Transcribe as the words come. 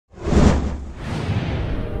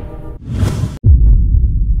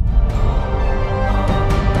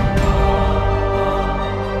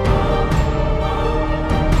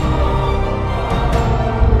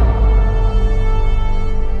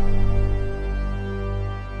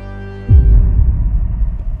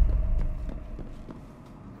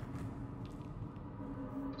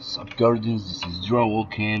Guardians, this is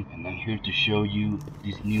Camp, and I'm here to show you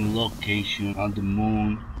this new location on the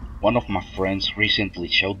moon. One of my friends recently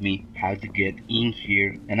showed me how to get in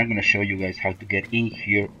here, and I'm gonna show you guys how to get in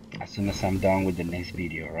here as soon as I'm done with the next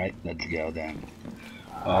video. Alright, let's go then.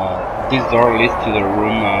 This door leads to the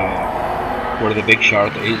room where the big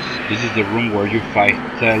shard is. This is the room where you fight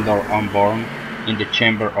Theodore Unborn in the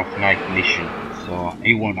Chamber of Night mission. So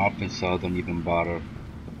it won't open, so don't even bother.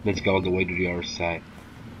 Let's go all the way to the other side.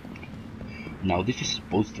 Now this is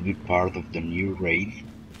supposed to be part of the new raid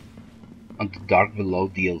on the Dark Below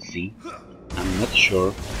DLC. I'm not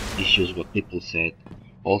sure, it's just what people said.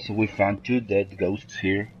 Also, we found 2 dead ghosts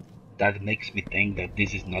here. That makes me think that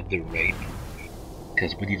this is not the raid,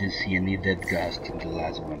 because we didn't see any dead ghosts in the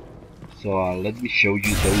last one. So let me show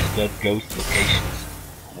you those dead ghost locations.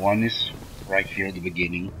 One is right here at the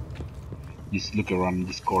beginning. Just look around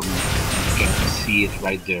this corner, you can see it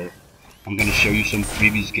right there. I'm gonna show you some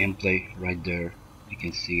previous gameplay right there. You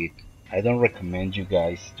can see it. I don't recommend you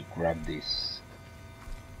guys to grab these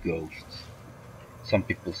ghosts. Some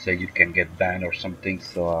people say you can get banned or something,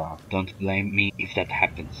 so don't blame me if that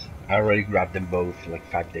happens. I already grabbed them both like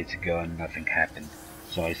 5 days ago and nothing happened.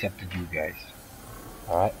 So it's up to you guys.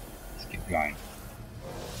 Alright, let's keep going.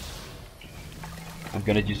 I'm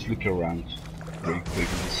gonna just look around real quick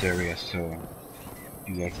in this area so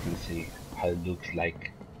you guys can see how it looks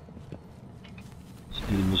like. It's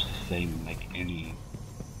pretty much the same like any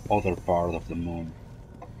other part of the moon.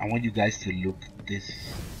 I want you guys to look at this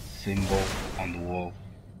symbol on the wall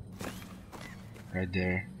right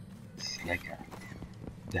there. It's like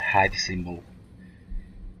the hive symbol.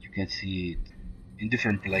 You can see it in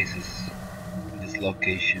different places in this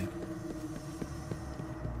location.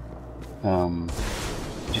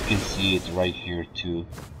 You can see it right here too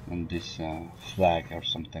on this flag or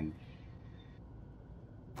something.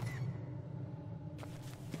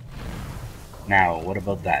 Now, what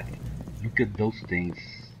about that? Look at those things,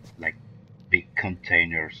 like big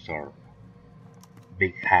containers or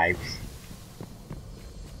big hives.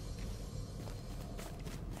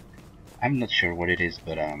 I'm not sure what it is,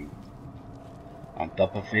 but on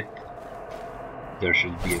top of it, there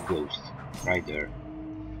should be a ghost right there.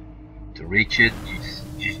 To reach it, you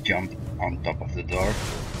just jump on top of the door,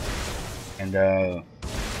 and then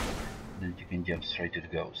you can jump straight to the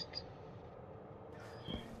ghost.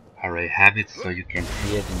 I already have it, so you can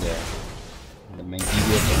see it in the main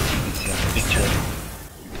video, but you can see on the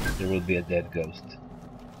picture there will be a dead ghost.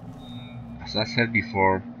 As I said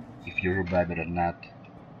before, if you revive it or not,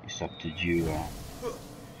 it's up to you.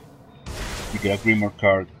 You get a Grimmer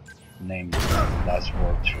card named Last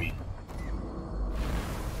World 3.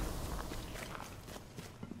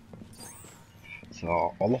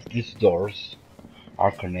 So all of these doors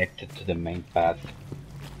are connected to the main path.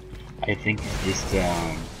 I think it's just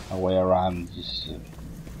a way around, just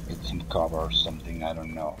get some cover or something, I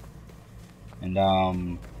don't know.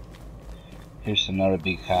 And here's another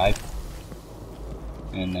big hive.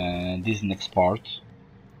 And this next part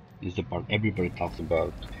is the part everybody talks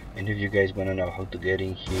about. And if you guys wanna know how to get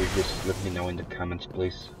in here, just let me know in the comments,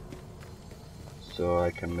 please, so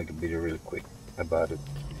I can make a video really quick about it.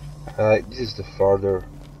 This is the farther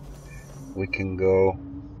we can go,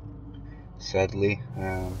 sadly.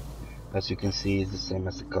 As you can see, it's the same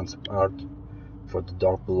as the concept art for the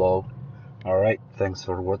Dark Below. Alright, thanks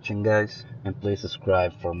for watching, guys, and please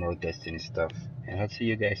subscribe for more Destiny stuff, and I'll see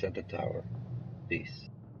you guys at the tower. Peace.